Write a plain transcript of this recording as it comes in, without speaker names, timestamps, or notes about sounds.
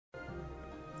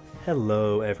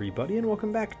Hello everybody and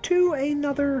welcome back to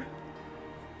another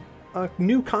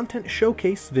new content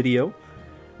showcase video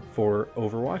for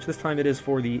Overwatch. This time it is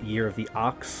for the Year of the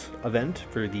Ox event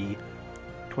for the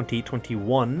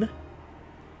 2021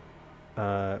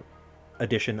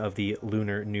 edition of the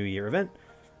Lunar New Year event.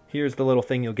 Here's the little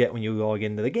thing you'll get when you log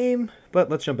into the game, but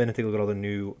let's jump in and take a look at all the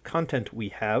new content we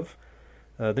have.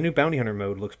 The new Bounty Hunter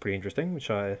mode looks pretty interesting,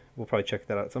 which I will probably check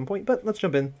that out at some point, but let's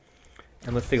jump in.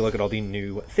 And let's take a look at all the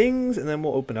new things, and then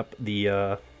we'll open up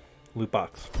the loot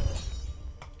box.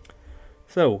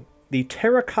 So, the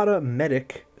Terracotta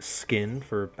Medic skin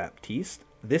for Baptiste.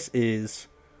 This is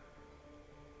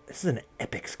an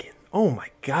epic skin. Oh my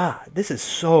god, this is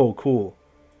so cool.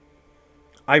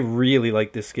 I really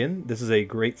like this skin. This is a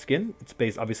great skin. It's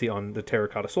based, obviously, on the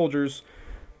Terracotta Soldiers,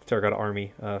 the Terracotta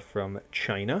Army from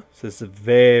China. So this is a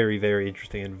very, very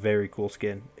interesting and very cool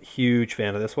skin. Huge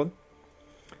fan of this one.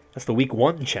 That's the week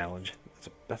 1 challenge.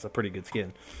 That's a pretty good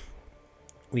skin.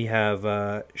 We have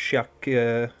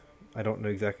Shiake, I don't know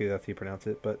exactly how you pronounce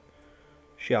it, but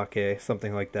Shiake,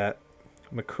 something like that.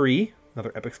 McCree,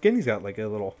 another epic skin. He's got like a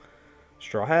little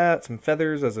straw hat, some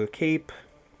feathers as a cape.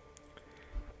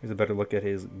 Here's a better look at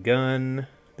his gun.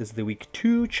 This is the week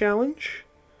 2 challenge.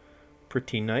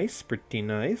 Pretty nice, pretty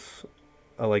nice.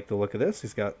 I like the look of this.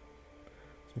 He's got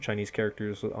some Chinese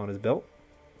characters on his belt.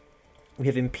 We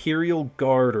have Imperial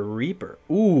Guard Reaper.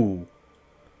 Ooh.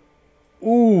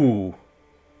 Ooh.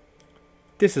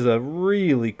 This is a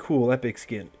really cool epic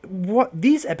skin.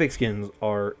 These epic skins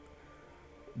are...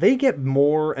 They get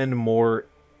more and more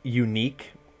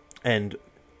unique and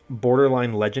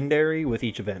borderline legendary with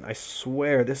each event. I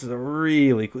swear, this is a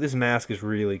really cool... This mask is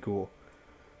really cool.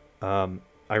 I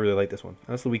really like this one.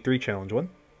 That's the week 3 challenge one.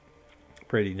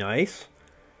 Pretty nice.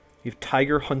 You have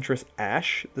Tiger Huntress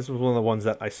Ash. This was one of the ones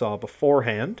that I saw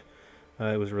beforehand.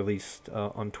 It was released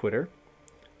on Twitter.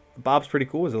 Bob's pretty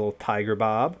cool. It's a little tiger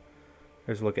bob.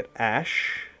 There's a look at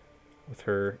Ash with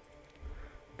her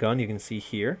gun. You can see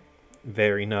here.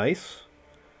 Very nice.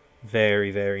 Very,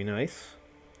 very nice.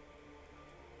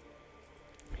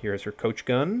 Here's her coach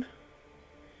gun.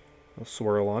 A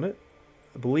swirl on it.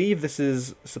 I believe this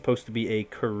is supposed to be a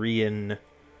Korean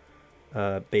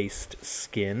based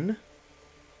skin.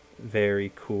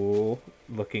 Very cool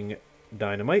looking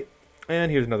dynamite.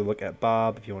 And here's another look at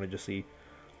Bob if you want to just see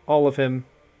all of him.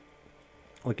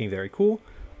 Looking very cool.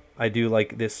 I do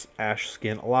like this Ash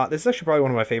skin a lot. This is actually probably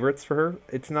one of my favorites for her.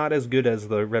 It's not as good as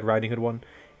the Red Riding Hood one,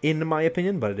 in my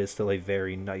opinion, but it is still a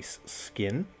very nice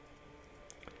skin.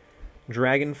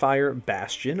 Dragonfire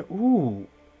Bastion. Ooh,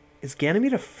 is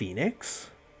Ganymede a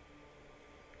Phoenix?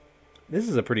 This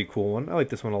is a pretty cool one. I like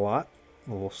this one a lot.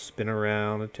 We'll spin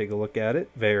around and take a look at it.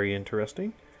 Very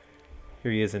interesting.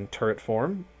 Here he is in turret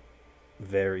form.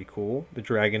 Very cool. The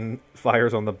dragon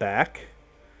fires on the back.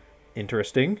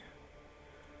 Interesting.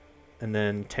 And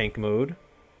then tank mode.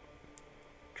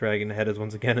 Dragon head is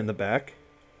once again in the back.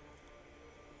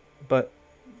 But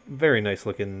very nice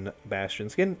looking Bastion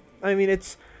skin. I mean,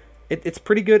 it's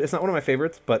pretty good. It's not one of my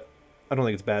favorites, but I don't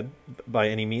think it's bad by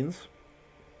any means.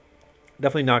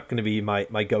 Definitely not going to be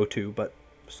my go-to, but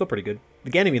still pretty good. The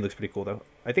Ganymede looks pretty cool, though.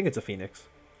 I think it's a Phoenix. So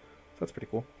that's pretty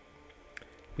cool.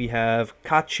 We have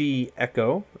Kachi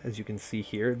Echo, as you can see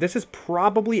here. This is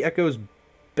probably Echo's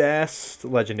best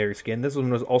legendary skin. This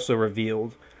one was also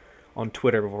revealed on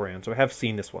Twitter beforehand, so I have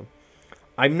seen this one.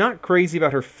 I'm not crazy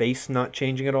about her face not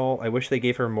changing at all. I wish they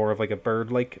gave her more of like a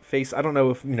bird-like face. I don't know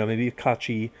if, maybe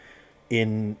Kachi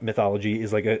in mythology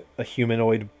is like a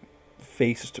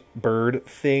humanoid-faced bird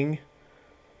thing.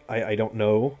 I don't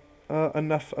know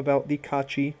enough about the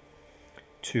Kachi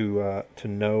to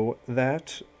know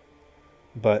that,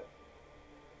 but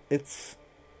it's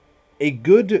a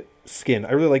good skin.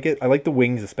 I really like it. I like the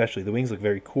wings especially. The wings look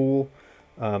very cool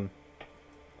on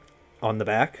the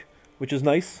back, which is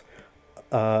nice.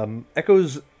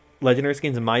 Echo's legendary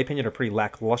skins, in my opinion, are pretty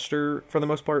lackluster for the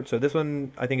most part, so this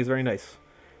one I think is very nice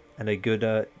and a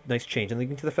good, nice change. And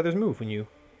leading to the feathers move when you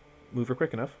move her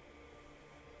quick enough.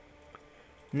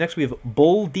 Next we have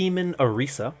Bull Demon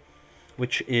Arisa,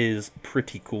 which is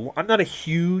pretty cool. I'm not a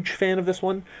huge fan of this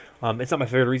one. It's not my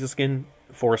favorite Arisa skin.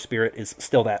 Forest Spirit is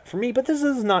still that for me, but this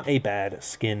is not a bad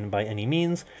skin by any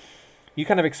means. You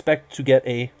kind of expect to get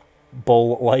a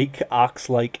bull-like,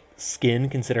 ox-like skin,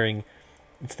 considering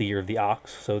it's the Year of the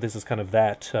Ox, so this is kind of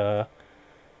that,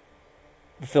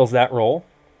 fills that role.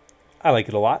 I like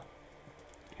it a lot.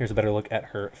 Here's a better look at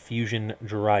her fusion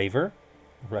driver,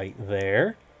 right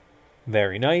there.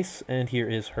 Very nice. And here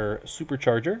is her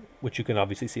supercharger, which you can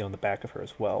obviously see on the back of her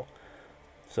as well.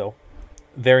 So,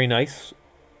 very nice.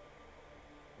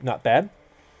 Not bad.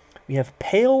 We have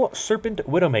Pale Serpent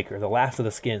Widowmaker, the last of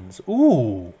the skins.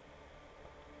 Ooh.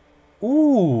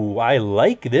 Ooh, I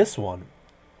like this one.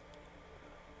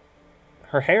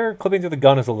 Her hair clipping through the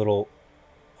gun is a little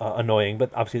annoying,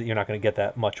 but obviously you're not going to get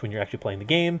that much when you're actually playing the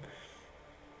game.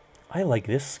 I like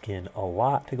this skin a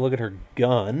lot. Take a look at her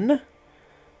gun.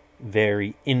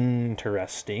 Very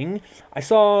interesting. I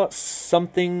saw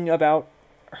something about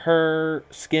her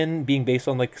skin being based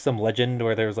on like some legend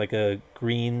where there's like a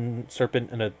green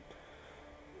serpent and a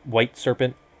white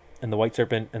serpent, and the white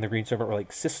serpent and the green serpent were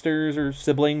like sisters or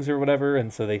siblings or whatever,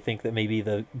 and so they think that maybe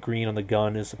the green on the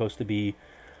gun is supposed to be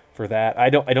for that. I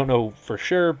don't know for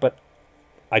sure, but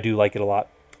I do like it a lot.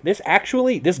 This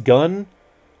gun,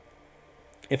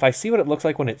 if I see what it looks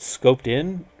like when it's scoped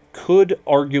in, could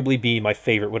arguably be my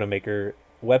favorite Widowmaker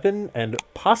weapon and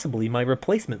possibly my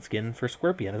replacement skin for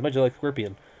Scorpion, as much as I like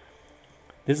Scorpion.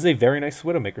 This is a very nice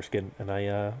Widowmaker skin, and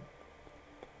I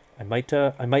might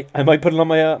put it on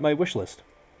my wish list.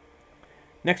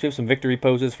 Next, we have some victory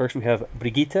poses. First, we have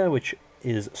Brigitte, which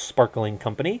is Sparkling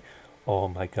Company. Oh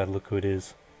my god, look who it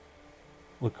is.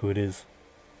 Look who it is.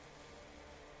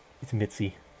 It's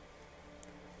Mitzi.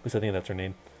 At least I think that's her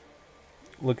name.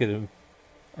 Look at him.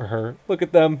 Or her. Look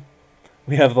at them.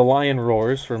 We have the Lion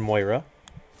Roars for Moira.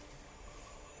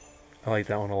 I like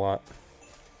that one a lot.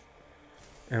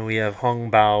 And we have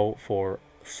Hong Bao for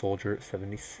Soldier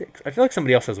 76. I feel like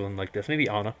somebody else has one like this. Maybe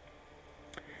Anna.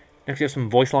 Next we have some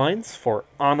voice lines. For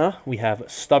Anna, we have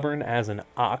Stubborn as an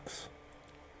Ox.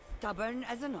 Stubborn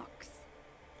as an ox.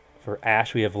 For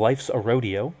Ash, we have Life's a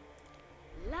Rodeo.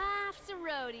 Life's a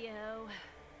rodeo.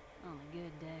 On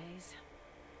good days.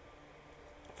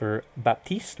 For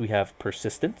Baptiste, we have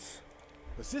Persistence.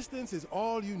 Persistence is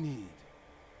all you need.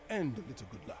 And a little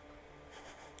good luck.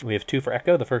 We have 2 for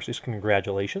Echo. The first is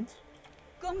Congratulations.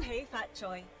 恭喜發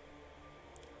財.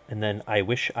 And then I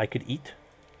Wish I Could Eat.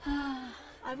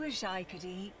 I wish I could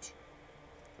eat.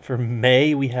 For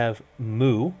May, we have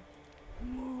Moo.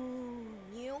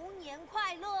 牛年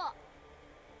快樂.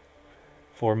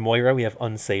 For Moira, we have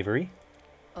Unsavory.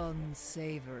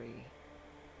 Unsavory.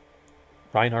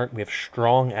 Reinhardt, we have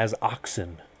Strong as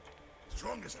Oxen.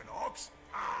 Strong as an ox?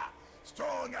 Ah,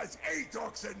 strong as 8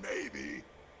 oxen, maybe.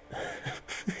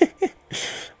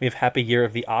 We have Happy Year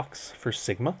of the Ox for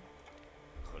Sigma.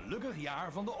 Gelukkig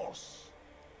jaar van de os.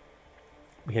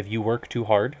 We have You Work Too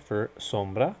Hard for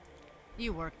Sombra.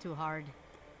 You work too hard.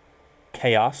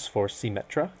 Chaos for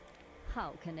Symmetra.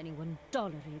 How can anyone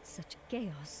tolerate such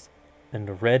chaos?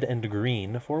 And Red and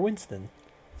Green for Winston.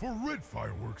 For red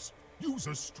fireworks, use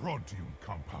a strontium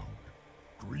compound.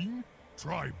 Green,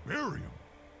 try barium.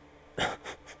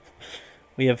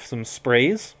 We have some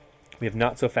sprays. We have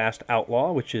Not So Fast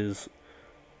Outlaw, which is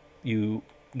you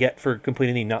get for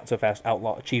completing the Not So Fast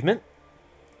Outlaw achievement.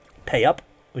 Pay Up,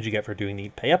 which you get for doing the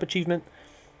Pay Up achievement.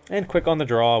 And Quick on the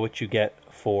Draw, which you get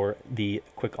for the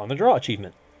Quick on the Draw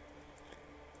achievement.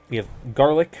 We have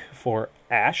Garlic for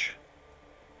Ash.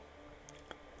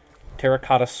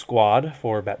 Terracotta Squad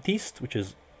for Baptiste, which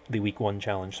is the Week 1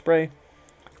 challenge spray.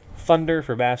 Thunder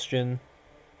for Bastion.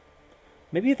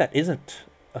 Maybe that isn't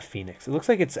a phoenix. It looks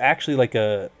like it's actually like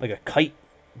a kite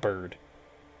bird.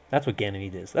 That's what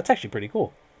Ganymede is. That's actually pretty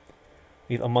cool.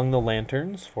 We have Among the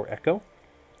Lanterns for Echo.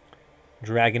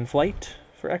 Dragonflight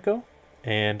for Echo.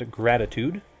 And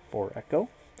Gratitude for Echo.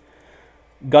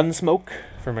 Gunsmoke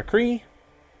for McCree.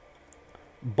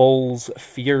 Bull's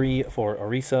Fury for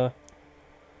Orisa.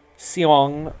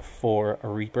 Seong for a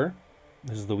Reaper.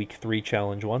 This is the Week 3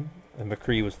 challenge one. And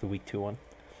McCree was the Week 2 one.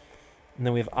 And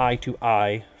then we have Eye to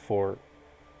Eye for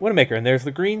Widowmaker. And there's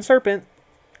the Green Serpent.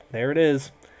 There it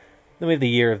is. Then we have the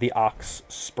Year of the Ox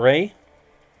spray.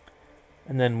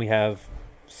 And then we have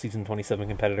Season 27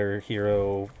 competitor,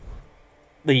 hero,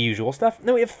 the usual stuff. And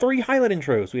then we have 3 highlight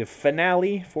intros. We have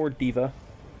Finale for Diva.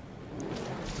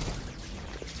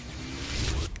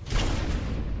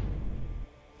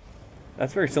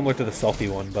 That's very similar to the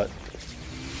selfie one, but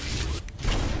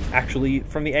actually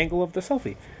from the angle of the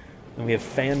selfie. And we have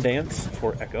Fan Dance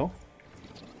for Echo,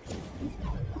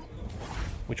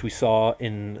 which we saw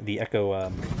in the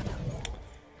Echo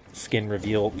skin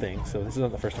reveal thing. So this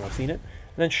isn't the first time I've seen it.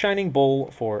 And then Shining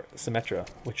Bull for Symmetra,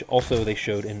 which also they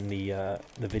showed in the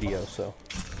video. So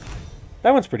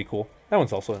that one's pretty cool. That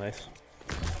one's also nice.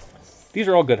 These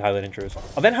are all good highlight intros.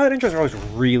 Event highlight intros are always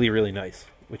really, really nice,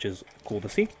 which is cool to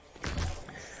see.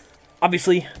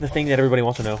 Obviously, the thing that everybody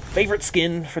wants to know, favorite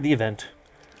skin for the event.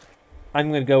 I'm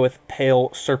going to go with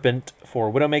Pale Serpent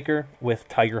for Widowmaker, with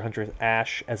Tiger Hunter's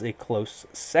Ash as a close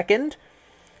second.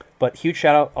 But huge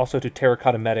shout out also to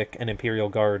Terracotta Medic and Imperial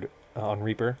Guard on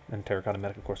Reaper, and Terracotta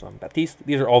Medic, of course, on Baptiste.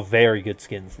 These are all very good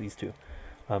skins, these two.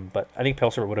 But I think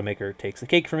Pale Serpent Widowmaker takes the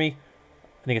cake for me.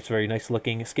 I think it's a very nice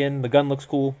looking skin. The gun looks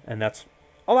cool, and that's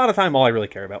a lot of time all I really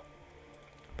care about.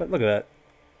 But look at that.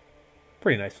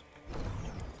 Pretty nice.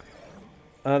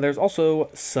 There's also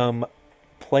some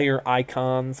player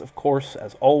icons, of course,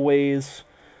 as always.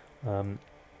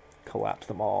 Collapse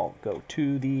them all. Go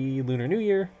to the Lunar New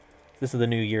Year. This is the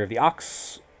New Year of the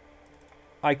Ox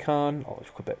icon. I'll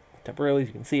equip it temporarily, so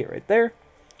you can see it right there.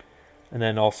 And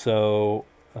then also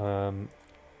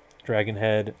Dragon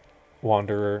Head,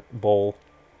 Wanderer, Bull,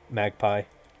 Magpie,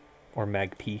 or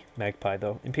Magpie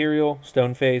though. Imperial,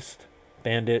 Stone-Faced,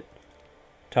 Bandit,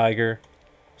 Tiger,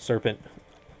 Serpent.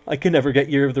 I can never get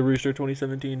Year of the Rooster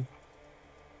 2017.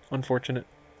 Unfortunate.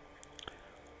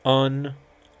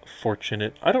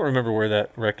 Unfortunate. I don't remember where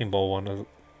that Wrecking Ball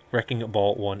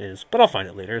one is, but I'll find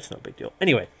it later. It's no big deal.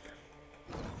 Anyway,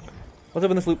 let's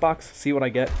open this loot box, see what I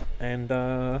get, and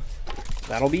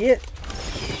that'll be it.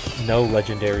 No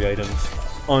legendary items.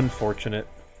 Unfortunate.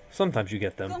 Sometimes you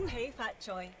get them.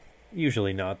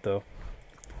 Usually not, though.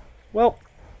 Well,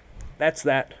 that's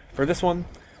that for this one.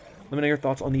 Let me know your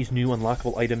thoughts on these new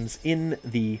unlockable items in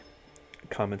the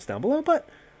comments down below, but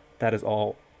that is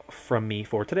all from me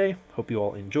for today. Hope you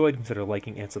all enjoyed. Consider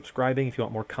liking and subscribing if you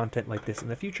want more content like this in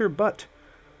the future, but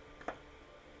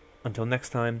until next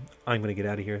time, I'm going to get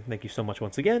out of here. Thank you so much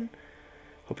once again.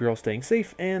 Hope you're all staying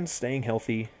safe and staying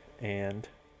healthy, and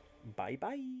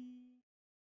bye-bye.